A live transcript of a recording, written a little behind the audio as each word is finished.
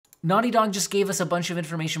Naughty Dog just gave us a bunch of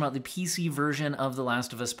information about the PC version of The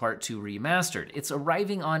Last of Us Part 2 Remastered. It's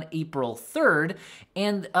arriving on April 3rd,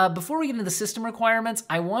 and before we get into the system requirements,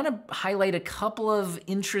 I want to highlight a couple of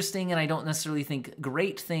interesting and I don't necessarily think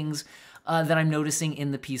great things that I'm noticing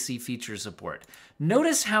in the PC feature support.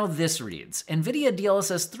 Notice how this reads: NVIDIA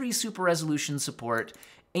DLSS 3 Super Resolution support,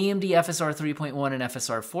 AMD FSR 3.1 and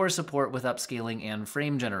FSR 4 support with upscaling and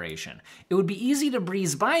frame generation. It would be easy to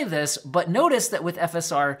breeze by this, but notice that with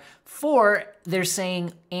FSR 4, they're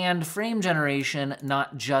saying and frame generation,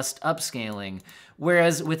 not just upscaling.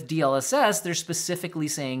 Whereas with DLSS, they're specifically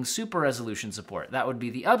saying super resolution support. That would be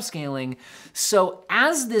the upscaling. So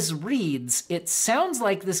as this reads, it sounds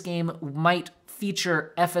like this game might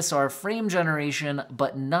feature FSR frame generation,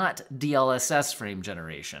 but not DLSS frame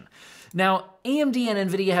generation. Now, AMD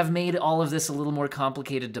and NVIDIA have made all of this a little more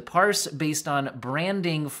complicated to parse based on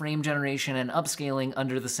branding frame generation and upscaling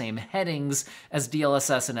under the same headings as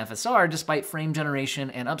DLSS and FSR, despite frame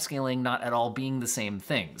generation and upscaling not at all being the same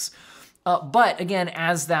things. But again,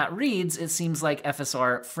 as that reads, it seems like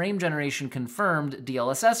FSR frame generation confirmed,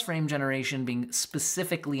 DLSS frame generation being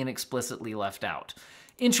specifically and explicitly left out.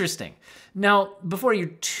 Interesting. Now, before you're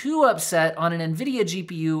too upset, on an NVIDIA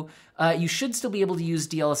GPU, you should still be able to use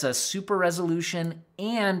DLSS super resolution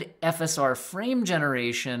and FSR frame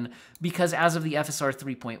generation, because as of the FSR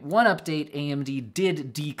 3.1 update, AMD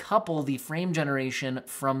did decouple the frame generation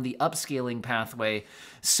from the upscaling pathway.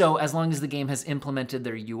 So as long as the game has implemented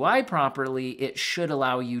their UI properly, it should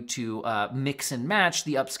allow you to mix and match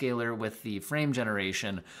the upscaler with the frame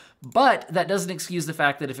generation. But that doesn't excuse the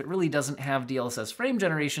fact that if it really doesn't have DLSS frame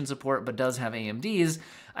generation support but does have AMD's,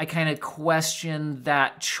 I kind of question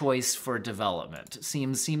that choice for development.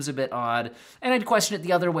 Seems a bit odd, and I'd question it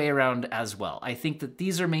the other way around as well. I think that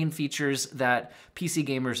these are main features that PC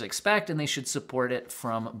gamers expect, and they should support it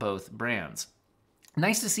from both brands.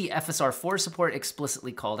 Nice to see FSR 4 support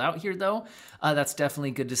explicitly called out here, though. That's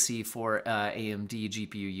definitely good to see for AMD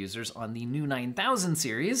GPU users on the new 9000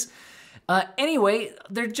 series. Anyway,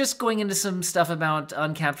 they're just going into some stuff about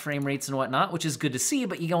uncapped frame rates and whatnot, which is good to see,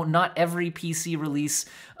 but you know, not every PC release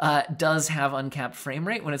does have uncapped frame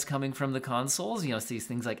rate when it's coming from the consoles. You know, it's these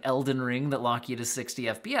things like Elden Ring that lock you to 60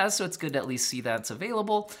 FPS, so it's good to at least see that's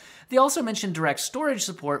available. They also mentioned direct storage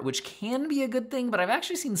support, which can be a good thing, but I've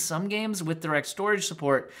actually seen some games with direct storage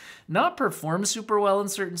support not perform super well in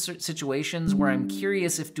certain situations where I'm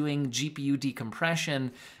curious if doing GPU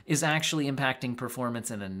decompression is actually impacting performance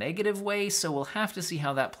in a negative way, so we'll have to see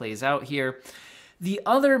how that plays out here. The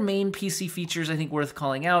other main PC features I think worth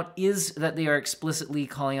calling out is that they are explicitly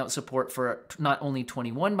calling out support for not only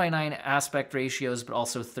 21:9 aspect ratios, but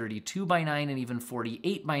also 32:9 and even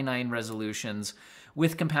 48:9 resolutions,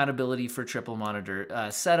 with compatibility for triple monitor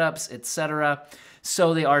setups, etc.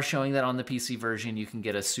 So they are showing that on the PC version you can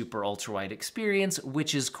get a super ultra-wide experience,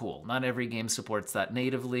 which is cool. Not every game supports that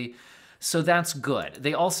natively, so that's good.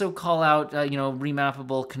 They also call out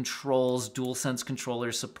remappable controls, DualSense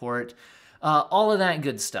controller support, all of that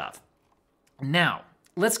good stuff. Now,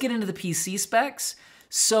 let's get into the PC specs.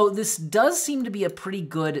 So this does seem to be a pretty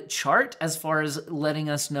good chart as far as letting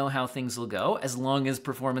us know how things will go, as long as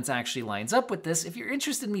performance actually lines up with this. If you're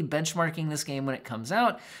interested in me benchmarking this game when it comes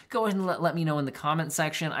out, go ahead and let me know in the comment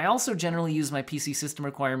section. I also generally use my PC system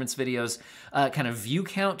requirements videos kind of view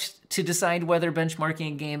count to decide whether benchmarking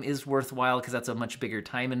a game is worthwhile, because that's a much bigger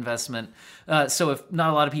time investment. So if not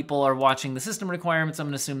a lot of people are watching the system requirements, I'm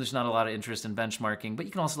going to assume there's not a lot of interest in benchmarking, but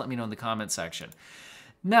you can also let me know in the comment section.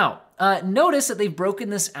 Now, notice that they've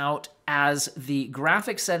broken this out as the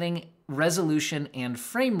graphic setting, resolution, and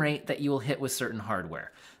frame rate that you will hit with certain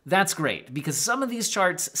hardware. That's great, because some of these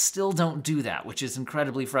charts still don't do that, which is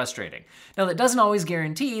incredibly frustrating. Now, that doesn't always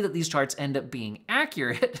guarantee that these charts end up being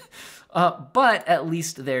accurate, but at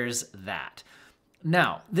least there's that.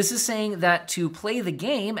 Now, this is saying that to play the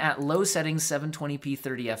game at low settings, 720p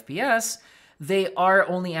 30 FPS, they are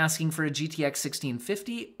only asking for a GTX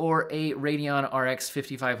 1650 or a Radeon RX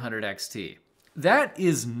 5500 XT. That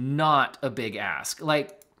is not a big ask.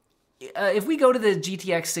 Like, if we go to the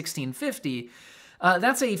GTX 1650,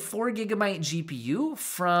 that's a 4GB GPU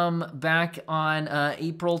from back on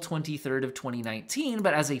April 23rd of 2019,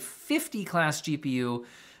 but as a 50 class GPU,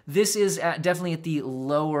 this is definitely at the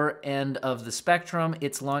lower end of the spectrum.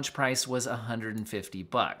 Its launch price was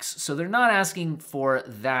 $150. So they're not asking for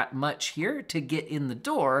that much here to get in the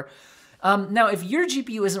door. Now, if your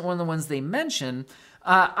GPU isn't one of the ones they mention,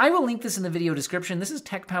 I will link this in the video description. This is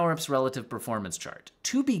TechPowerUp's relative performance chart.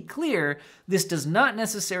 To be clear, this does not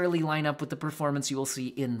necessarily line up with the performance you will see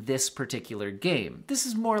in this particular game. This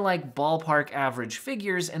is more like ballpark average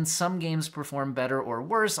figures, and some games perform better or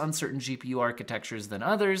worse on certain GPU architectures than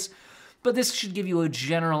others, but this should give you a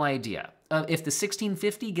general idea. If the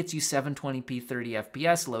 1650 gets you 720p 30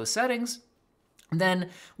 FPS low settings, then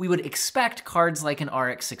we would expect cards like an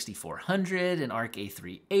RX 6400, an ARC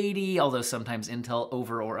A380, although sometimes Intel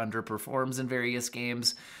over or underperforms in various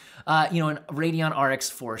games, an Radeon RX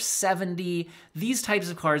 470. These types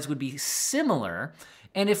of cards would be similar.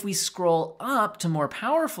 And if we scroll up to more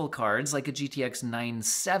powerful cards like a GTX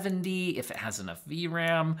 970, if it has enough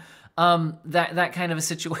VRAM, that kind of a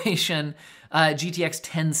situation, GTX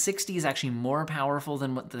 1060 is actually more powerful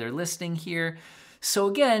than what they're listing here. So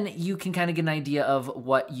again, you can kind of get an idea of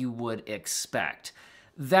what you would expect.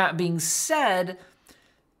 That being said,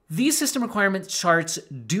 these system requirements charts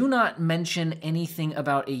do not mention anything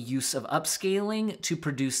about a use of upscaling to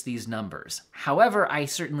produce these numbers. However, I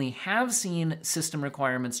certainly have seen system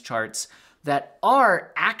requirements charts that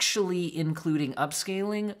are actually including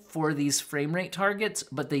upscaling for these frame rate targets,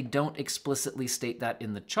 but they don't explicitly state that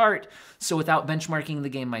in the chart. So without benchmarking the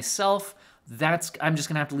game myself, I'm just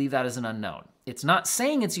gonna have to leave that as an unknown. It's not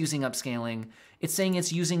saying it's using upscaling, it's saying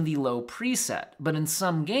it's using the low preset. But in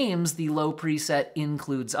some games, the low preset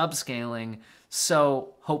includes upscaling,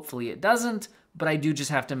 so hopefully it doesn't, but I do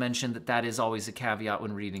just have to mention that that is always a caveat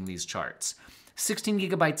when reading these charts. 16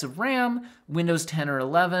 gigabytes of RAM, Windows 10 or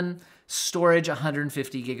 11, storage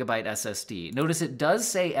 150 gigabyte SSD. Notice it does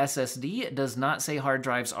say SSD, it does not say hard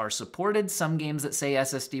drives are supported. Some games that say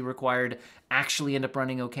SSD required actually end up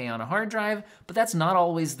running okay on a hard drive, but that's not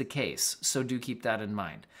always the case, so do keep that in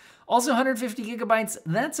mind. Also 150 gigabytes,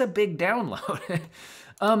 that's a big download.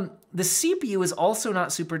 The CPU is also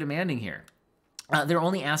not super demanding here. They're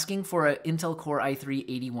only asking for an Intel Core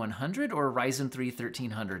i3-8100 or a Ryzen 3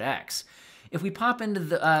 1300X. If we pop into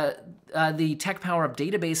the TechPowerUp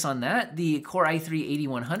database on that, the Core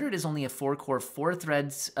i3-8100 is only a 4-core,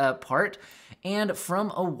 4-threads part, and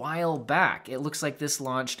from a while back. It looks like this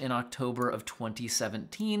launched in October of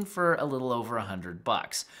 2017 for a little over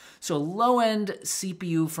 $100. So low-end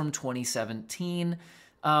CPU from 2017.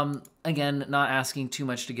 Again, not asking too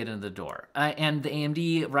much to get into the door. And the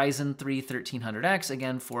AMD Ryzen 3 1300X,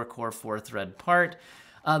 again, 4-core, 4-thread part.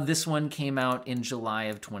 This one came out in July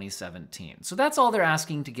of 2017. So that's all they're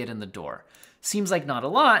asking to get in the door. Seems like not a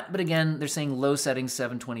lot, but again, they're saying low settings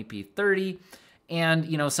 720p 30.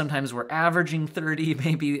 And, sometimes we're averaging 30,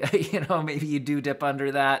 maybe, maybe you do dip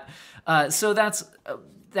under that. So that's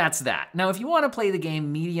that. Now, if you want to play the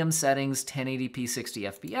game medium settings, 1080p 60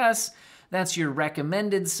 FPS, that's your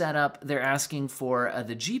recommended setup. They're asking for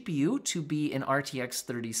the GPU to be an RTX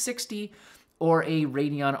 3060 or a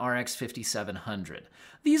Radeon RX 5700.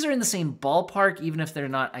 These are in the same ballpark, even if they're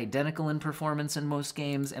not identical in performance in most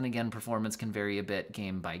games. And again, performance can vary a bit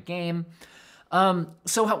game by game.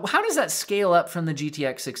 So how does that scale up from the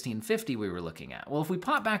GTX 1650 we were looking at? Well, if we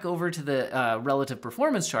pop back over to the relative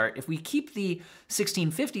performance chart, if we keep the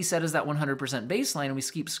 1650 set as that 100% baseline and we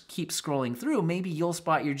keep scrolling through, maybe you'll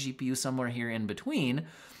spot your GPU somewhere here in between.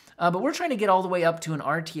 But we're trying to get all the way up to an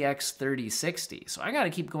RTX 3060. So I got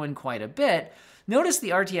to keep going quite a bit. Notice the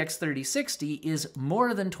RTX 3060 is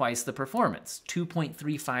more than twice the performance,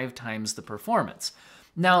 2.35 times the performance.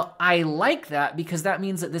 Now, I like that because that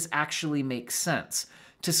means that this actually makes sense.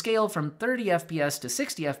 To scale from 30 FPS to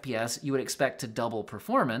 60 FPS, you would expect to double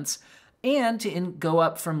performance, and to go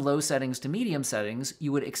up from low settings to medium settings,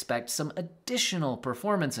 you would expect some additional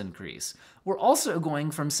performance increase. We're also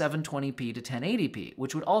going from 720p to 1080p,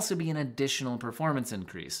 which would also be an additional performance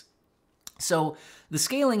increase. So the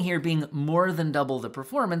scaling here being more than double the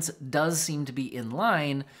performance does seem to be in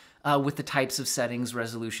line with the types of settings,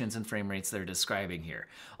 resolutions, and frame rates they're describing here.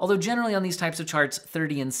 Although generally on these types of charts,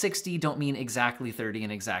 30 and 60 don't mean exactly 30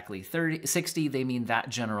 and exactly 60, they mean that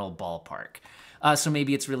general ballpark. So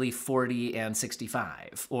maybe it's really 40 and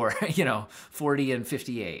 65, or 40 and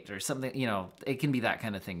 58, or something, it can be that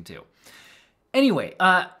kind of thing too. Anyway,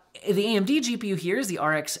 the AMD GPU here is the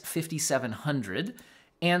RX 5700.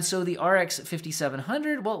 And so the RX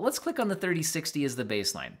 5700, well, let's click on the 3060 as the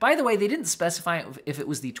baseline. By the way, they didn't specify if it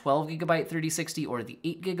was the 12 gigabyte 3060 or the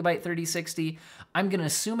 8 gigabyte 3060. I'm gonna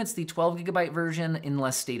assume it's the 12 gigabyte version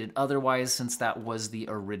unless stated otherwise, since that was the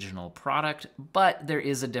original product, but there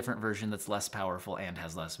is a different version that's less powerful and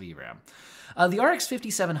has less VRAM. The RX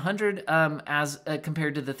 5700, as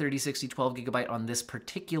compared to the 3060 12 gigabyte on this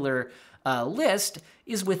particular list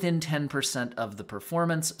is within 10% of the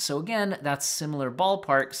performance. So again, that's similar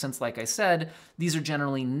ballpark since, like I said, these are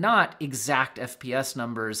generally not exact FPS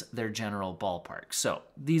numbers, they're general ballpark. So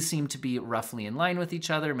these seem to be roughly in line with each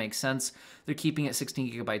other, makes sense. They're keeping it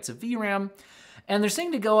 16 gigabytes of VRAM. And they're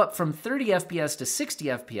saying to go up from 30 FPS to 60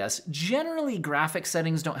 FPS. Generally, graphic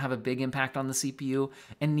settings don't have a big impact on the CPU,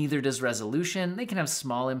 and neither does resolution. They can have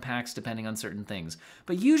small impacts depending on certain things.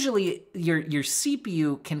 But usually, your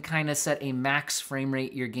CPU can kind of set a max frame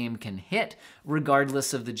rate your game can hit,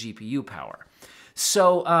 regardless of the GPU power.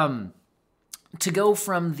 So, to go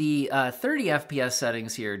from the 30 FPS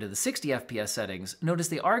settings here to the 60 FPS settings, notice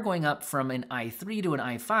they are going up from an i3 to an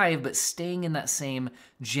i5, but staying in that same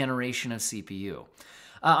generation of CPU.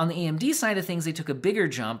 On the AMD side of things, they took a bigger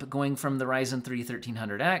jump, going from the Ryzen 3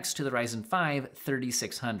 1300X to the Ryzen 5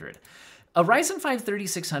 3600. A Ryzen 5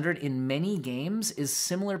 3600 in many games is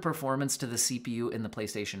similar performance to the CPU in the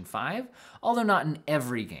PlayStation 5, although not in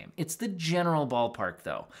every game. It's the general ballpark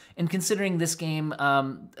though. And considering this game,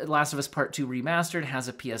 Last of Us Part 2 Remastered has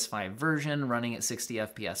a PS5 version running at 60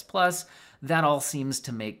 FPS plus, that all seems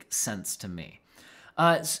to make sense to me.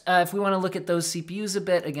 If we want to look at those CPUs a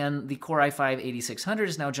bit, again, the Core i5-8600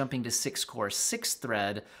 is now jumping to 6-core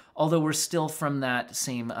 6-thread, although we're still from that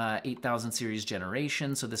same 8000 series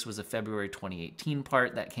generation, so this was a February 2018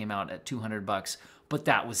 part that came out at $200, but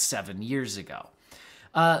that was 7 years ago.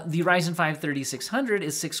 The Ryzen 5 3600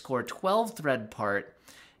 is 6-core 12-thread part,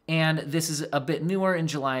 and this is a bit newer in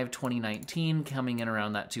July of 2019, coming in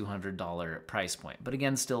around that $200 price point, but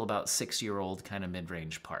again, still about 6-year-old kind of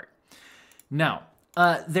mid-range part. Now,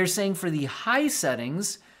 they're saying for the high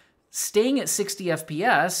settings, staying at 60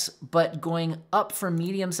 FPS, but going up from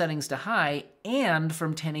medium settings to high and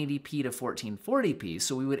from 1080p to 1440p.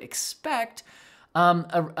 So we would expect a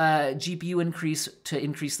GPU increase to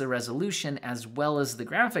increase the resolution as well as the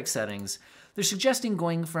graphic settings. They're suggesting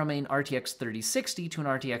going from an RTX 3060 to an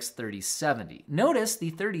RTX 3070. Notice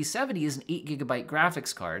the 3070 is an 8GB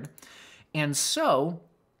graphics card, and so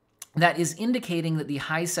that is indicating that the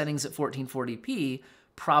high settings at 1440p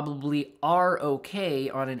probably are okay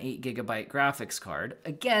on an 8GB graphics card.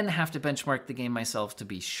 Again, have to benchmark the game myself to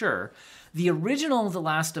be sure. The original The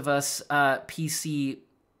Last of Us PC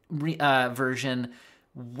version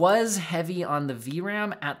was heavy on the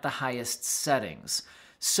VRAM at the highest settings.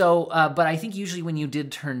 So, but I think usually when you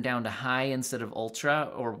did turn down to high instead of ultra,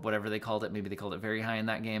 or whatever they called it, maybe they called it very high in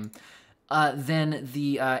that game, then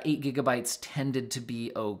the 8GB tended to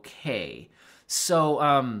be okay.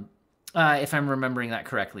 So if I'm remembering that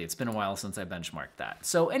correctly, it's been a while since I benchmarked that.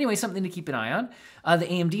 So anyway, something to keep an eye on. The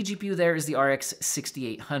AMD GPU there is the RX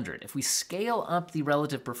 6800. If we scale up the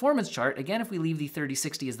relative performance chart, again, if we leave the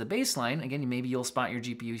 3060 as the baseline, again, maybe you'll spot your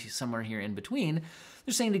GPU somewhere here in between,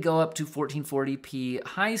 they're saying to go up to 1440p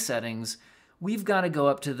high settings, we've got to go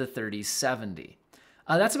up to the 3070.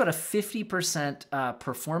 That's about a 50%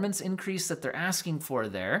 performance increase that they're asking for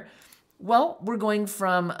there. Well, we're going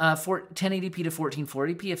from 1080p to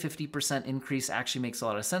 1440p, a 50% increase actually makes a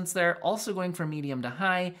lot of sense there. Also going from medium to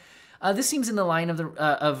high. This seems in the line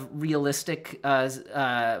of realistic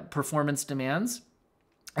performance demands,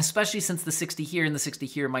 especially since the 60 here and the 60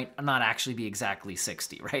 here might not actually be exactly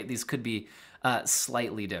 60, right? These could be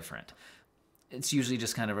slightly different. It's usually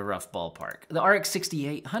just kind of a rough ballpark. The RX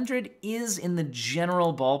 6800 is in the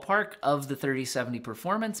general ballpark of the 3070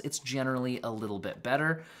 performance. It's generally a little bit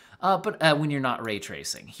better, but when you're not ray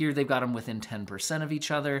tracing. Here they've got them within 10% of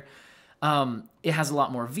each other. It has a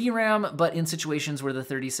lot more VRAM, but in situations where the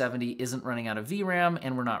 3070 isn't running out of VRAM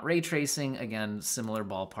and we're not ray tracing, again, similar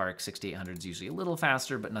ballpark. 6800 is usually a little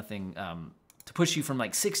faster, but nothing to push you from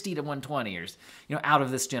like 60 to 120 or out of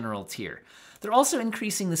this general tier. They're also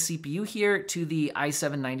increasing the CPU here to the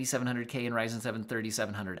i7-9700K and Ryzen 7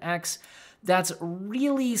 3700X. That's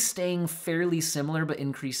really staying fairly similar, but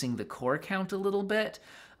increasing the core count a little bit.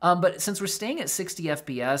 But since we're staying at 60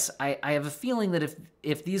 FPS, I have a feeling that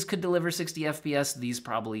if these could deliver 60 FPS, these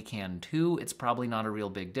probably can too. It's probably not a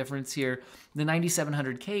real big difference here. The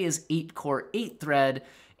 9700K is 8-core 8-thread,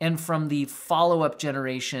 and from the follow-up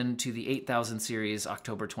generation to the 8000 series,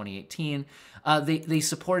 October 2018, they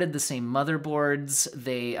supported the same motherboards.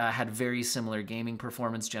 They had very similar gaming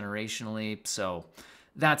performance generationally, so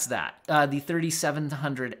that's that. The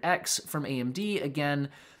 3700X from AMD, again,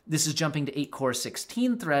 this is jumping to 8-core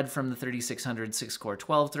 16-thread from the 3600 6-core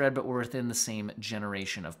 12-thread, but we're within the same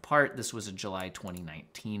generation of part. This was a July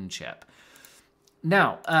 2019 chip.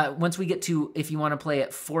 Now, once we get to, if you want to play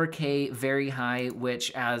at 4K very high,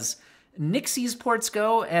 which as Nixie's ports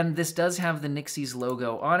go, and this does have the Nixie's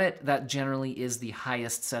logo on it, that generally is the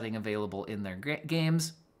highest setting available in their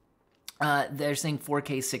games. They're saying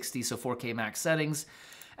 4K 60, so 4K max settings,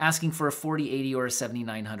 asking for a 4080 or a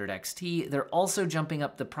 7900 XT. They're also jumping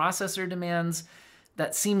up the processor demands.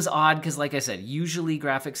 That seems odd because, like I said, usually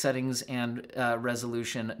graphic settings and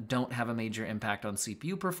resolution don't have a major impact on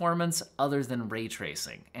CPU performance other than ray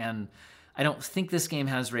tracing. And I don't think this game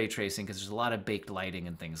has ray tracing because there's a lot of baked lighting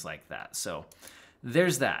and things like that. So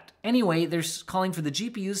there's that. Anyway, they're calling for the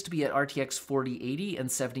GPUs to be at RTX 4080 and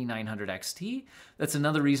 7900 XT. That's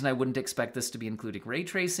another reason I wouldn't expect this to be including ray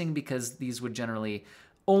tracing, because these would generally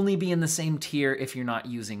only be in the same tier if you're not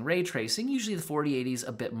using ray tracing. Usually the 4080 is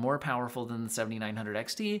a bit more powerful than the 7900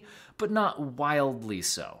 XT, but not wildly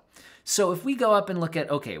so. So if we go up and look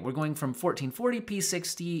at, okay, we're going from 1440p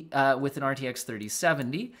 60 with an RTX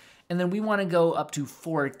 3070, and then we want to go up to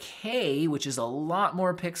 4K, which is a lot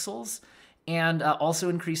more pixels, and also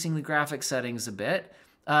increasing the graphic settings a bit,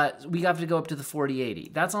 we have to go up to the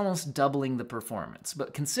 4080. That's almost doubling the performance.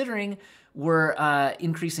 But considering we're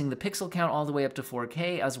increasing the pixel count all the way up to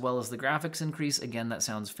 4K, as well as the graphics increase, again, that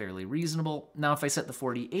sounds fairly reasonable. Now, if I set the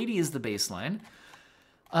 4080 as the baseline,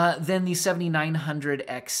 then the 7900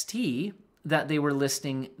 XT that they were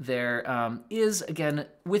listing there is, again,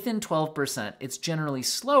 within 12%. It's generally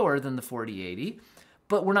slower than the 4080,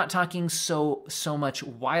 but we're not talking so much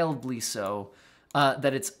wildly so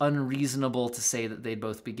that it's unreasonable to say that they'd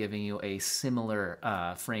both be giving you a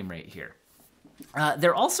similar frame rate here.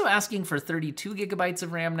 They're also asking for 32 gigabytes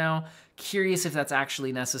of RAM now. Curious if that's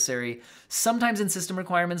actually necessary. Sometimes in system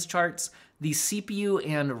requirements charts, the CPU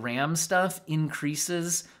and RAM stuff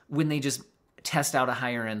increases when they just test out a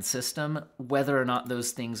higher end system, whether or not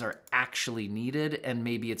those things are actually needed, and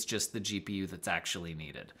maybe it's just the GPU that's actually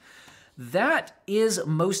needed. That is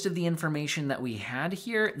most of the information that we had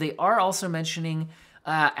here. They are also mentioning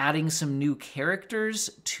adding some new characters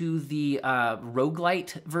to the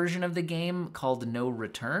roguelite version of the game called No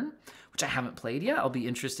Return, which I haven't played yet. I'll be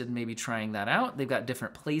interested in maybe trying that out. They've got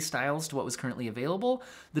different play styles to what was currently available.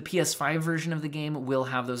 The PS5 version of the game will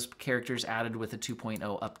have those characters added with a 2.0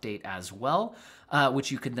 update as well,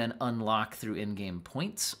 which you could then unlock through in-game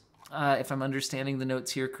points, if I'm understanding the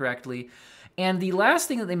notes here correctly. And the last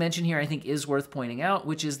thing that they mention here I think is worth pointing out,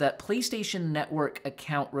 which is that PlayStation Network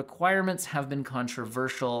account requirements have been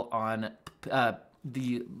controversial on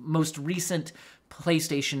the most recent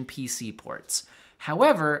PlayStation PC ports.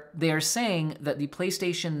 However, they are saying that the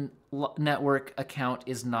PlayStation Network account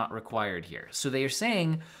is not required here. So they are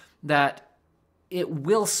saying that it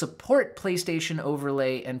will support PlayStation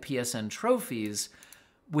Overlay and PSN trophies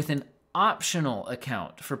with an optional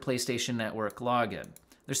account for PlayStation Network login.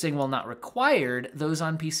 They're saying, while not required, those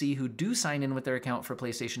on PC who do sign in with their account for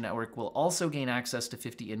PlayStation Network will also gain access to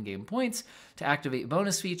 50 in-game points to activate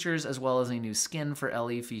bonus features, as well as a new skin for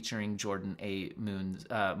Ellie featuring Jordan A.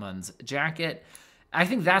 Munn's jacket. I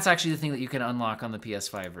think that's actually the thing that you can unlock on the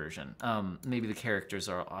PS5 version. Maybe the characters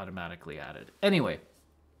are automatically added. Anyway,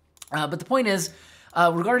 but the point is,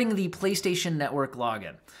 regarding the PlayStation Network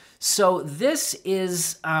login. So this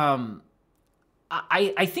is...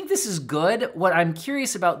 I think this is good. What I'm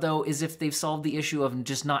curious about, though, is if they've solved the issue of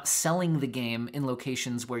just not selling the game in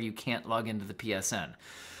locations where you can't log into the PSN.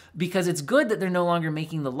 Because it's good that they're no longer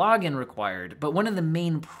making the login required, but one of the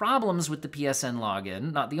main problems with the PSN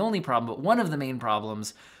login, not the only problem, but one of the main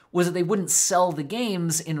problems, was that they wouldn't sell the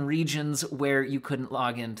games in regions where you couldn't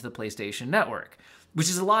log into the PlayStation Network, which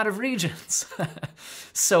is a lot of regions.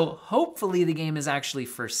 So hopefully the game is actually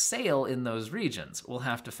for sale in those regions. We'll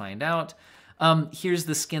have to find out. Here's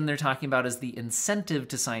the skin they're talking about as the incentive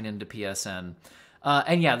to sign into PSN.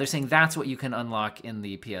 And yeah, they're saying that's what you can unlock in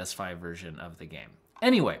the PS5 version of the game.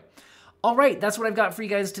 Anyway, all right, that's what I've got for you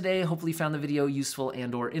guys today. Hopefully you found the video useful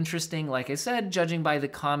and or interesting. Like I said, judging by the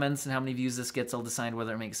comments and how many views this gets, I'll decide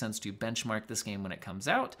whether it makes sense to benchmark this game when it comes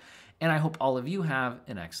out. And I hope all of you have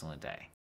an excellent day.